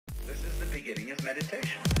beginning of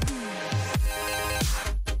meditation.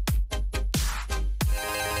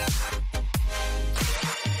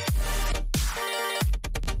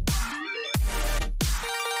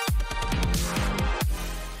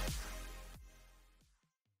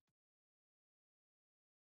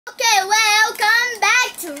 Okay, welcome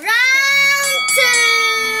back to round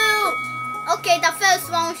 2. Okay, the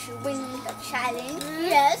first one should win the challenge.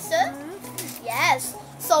 Yes. Yes.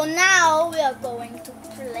 So now we are going to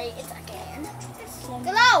play it again.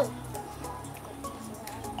 Go.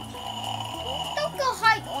 Don't go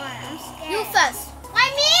hide one. I'm scared. You first. Why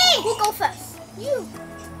me? Who go first? You.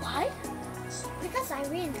 Why? Because I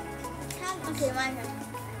win. Okay, my turn.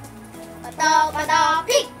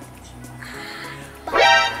 Pick.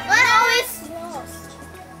 But always lost.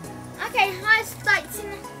 Okay, let's start.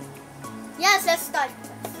 Yes, let's start.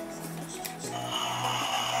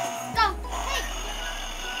 Go. Hey.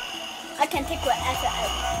 I can take whatever I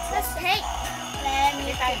want. Let's take. Let me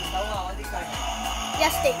take.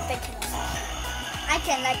 Yes, take it. I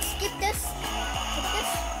can like skip this. Skip this.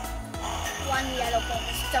 One yellow ball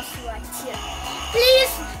is just right here.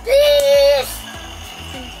 Please.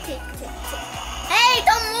 Take. Hey,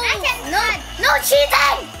 don't move. I can no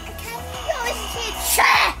cheating. You always cheat.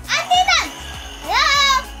 Shit. I didn't.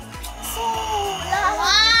 Yeah. So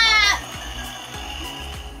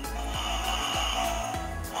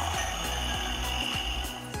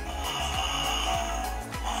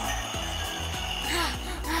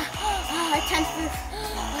I can't move.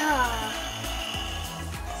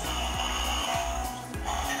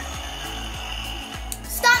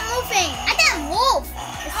 Stop moving. I can't move.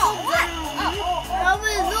 It's so what? I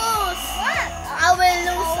will lose. What? I will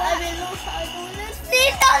lose.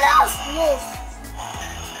 Please don't lose. Move.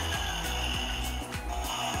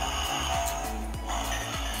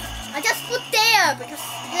 I just put there because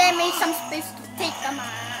let me some space to take them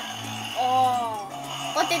out. Oh,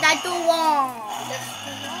 what did I do wrong?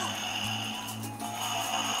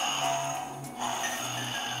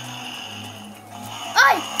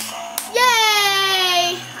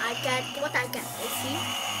 Yay! I get this. See?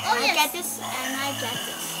 Oh, I get this and I get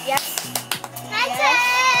this. Yes. My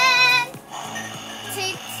turn.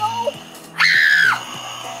 Take so.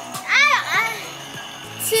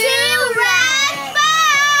 Two red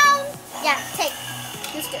ball. Yeah, take.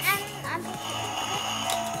 Use this. And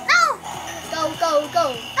no. Go.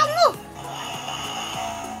 Don't move.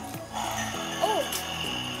 Oh.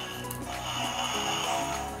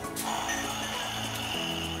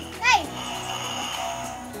 Hey.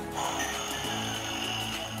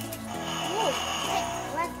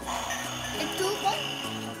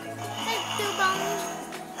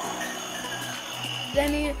 Let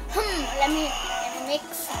me mix.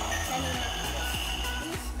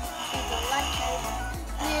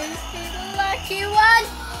 Please be the lucky one.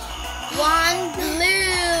 One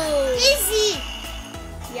blue. Easy.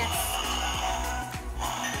 Yes.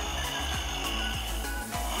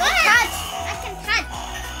 Don't touch. I can touch.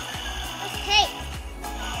 Okay.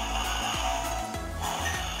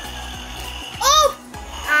 Oh!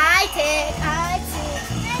 I take.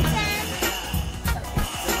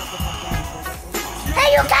 Hey,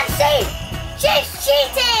 you can see! She's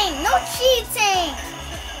cheating! No cheating!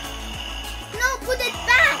 No, put it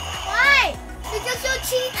back! Why? Because you're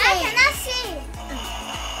cheating! I cannot see!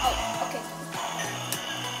 Oh, okay.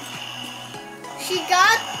 She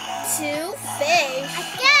got 2 fish.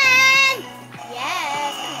 Again!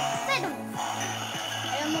 Yes. I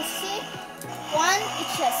almost see. 1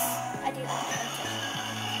 itches. I did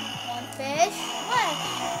 1 fish. What?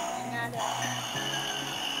 Another.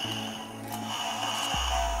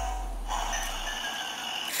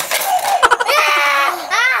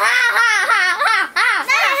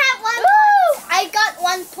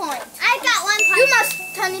 Point. I got 1 point. You must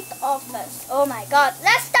turn it off first. Oh my god.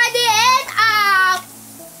 Let's study it up.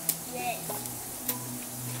 Yes.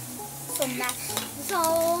 So much. So.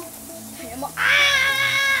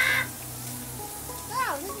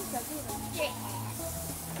 Wow, this is a good one. Yes.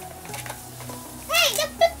 Hey,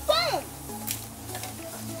 get the phone.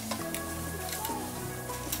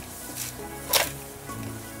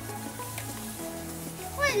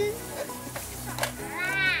 What is this?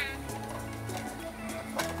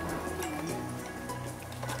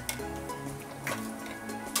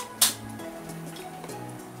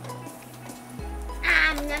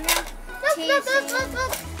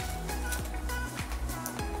 Look.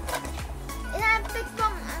 It has a big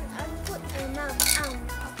bone and put in your mouth.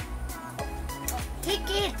 Take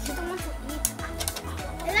it. You don't want to eat.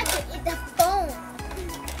 I like to eat the bone.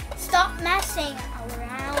 Stop messing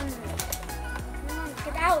around.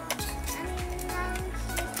 Get out.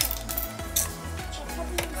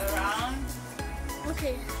 Around.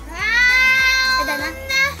 OK， round 等等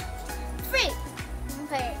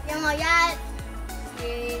 3。OK， 因為1、2、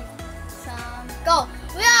3 ，Go！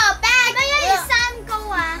不要 back， 不1、2、3 Go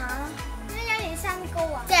啊！嚇， 1、2、3 Go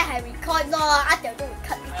啊！即係 record 咯，一條都會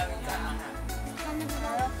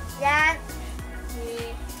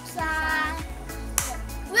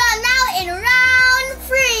cut。1、2、3。We are now in round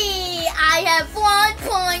 3. I have 1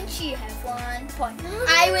 point. She has 1 point.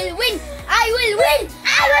 I will win. I will win.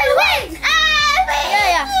 I will win! I will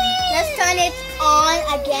Yeah. win! Let's turn it on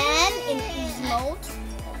again in easy mode.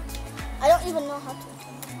 I don't even know how to.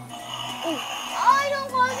 I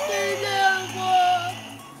don't want to do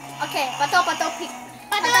Okay, pato pick.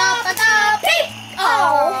 Pato, pick!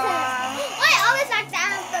 Oh. Why always like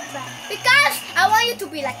that? Because I want you to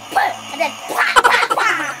be like and then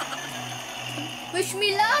wish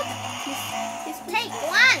me luck. Take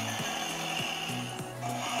 1.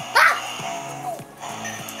 Ah!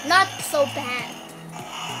 Not so bad.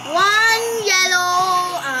 1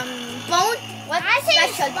 yellow bone. What I think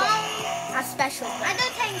special it's bone. A special bone. I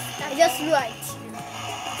don't think I that's just right.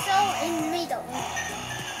 so in middle.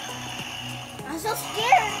 I'm so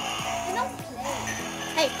scared. I don't play.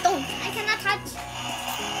 Hey, don't. I cannot touch.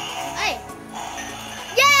 Hey.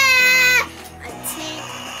 Yeah! I think.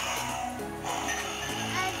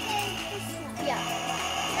 This one. Yeah.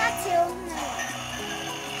 Not 2. No.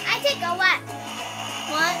 I take a what?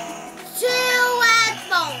 1, 2 red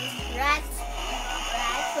bones. red.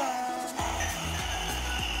 Red bone.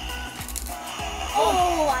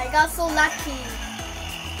 Oh, I got so lucky.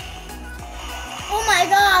 Oh my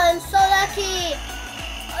god, I'm so lucky.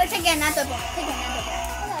 Oh, take another bone. Take another bone.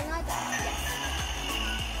 What another?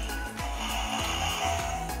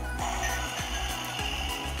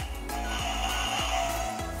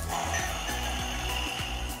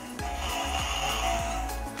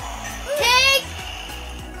 Take.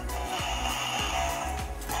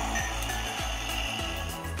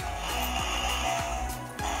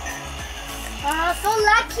 Ah, so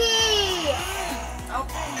lucky.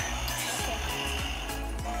 Okay.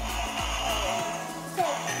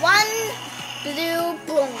 Take 1 blue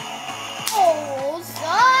bone. Oh,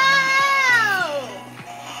 so.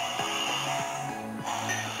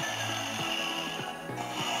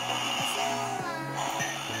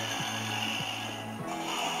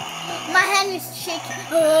 My hand is shaking.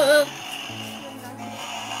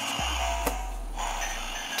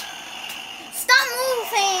 Stop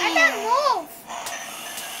moving. I can't move.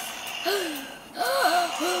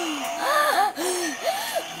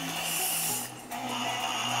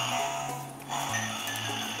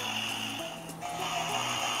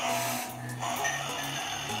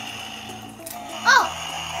 Oh,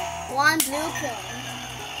 1 blue bone.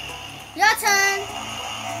 Your turn.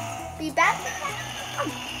 Be back.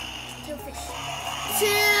 2 fish. 2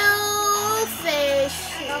 fish.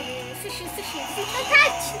 Fishy, fishy, fishy.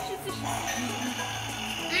 Catch.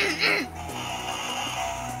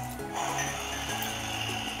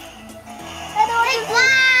 Take 1.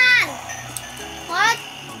 What?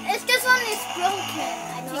 Is this one is broken?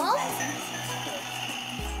 I think. No.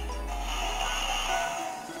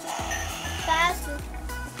 Fast.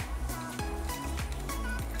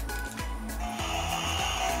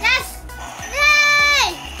 Yes. Yay.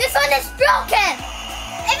 This one is broken.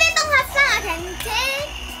 If you don't have fun, I can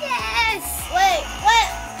take. Yes. Wait.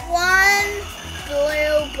 1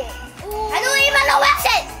 blue bone. Ooh. I don't even know where's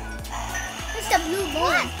it. It's the blue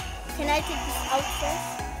bone. Can I take this out first?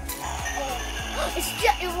 Oh, it's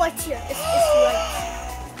just right here. It's right.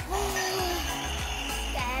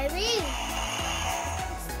 Scary.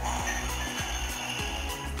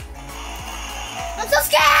 I'm so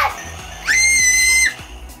scared.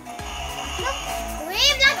 Look,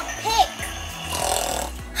 scream like a pig.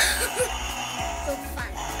 So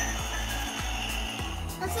fun.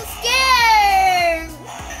 I'm so scared.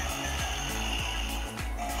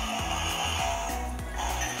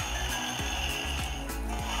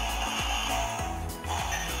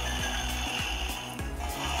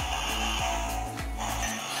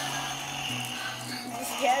 I'm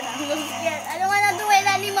scared. I'm so scared. I don't want to do it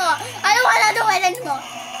anymore. I don't want to do it anymore.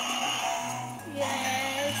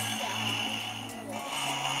 Yes.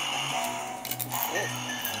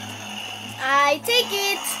 I take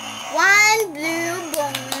it. 1 blue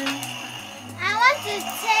bone. I want to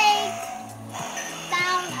take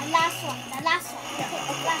down the last one. The last one. The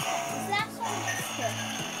last one. The last one is here.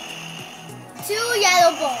 2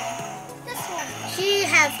 yellow bone. This one. She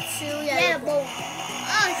has 2 yellow Yellow bone. bone.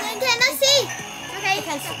 Oh, so you cannot see. Okay. You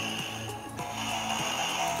can see.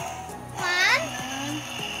 1.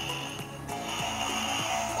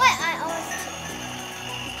 Wait, I always.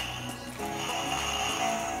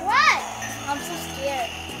 What? I'm so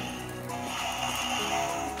scared.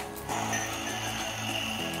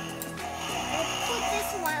 Put this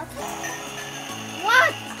one, okay?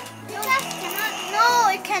 What? You guys cannot.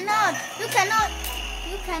 No, it cannot. You cannot.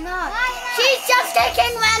 You cannot. Why not? She's just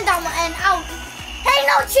taking random and out. Hey,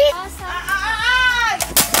 no cheese. Awesome.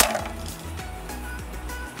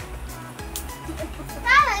 ไ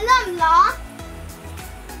ด้เลยเริ่มร้อน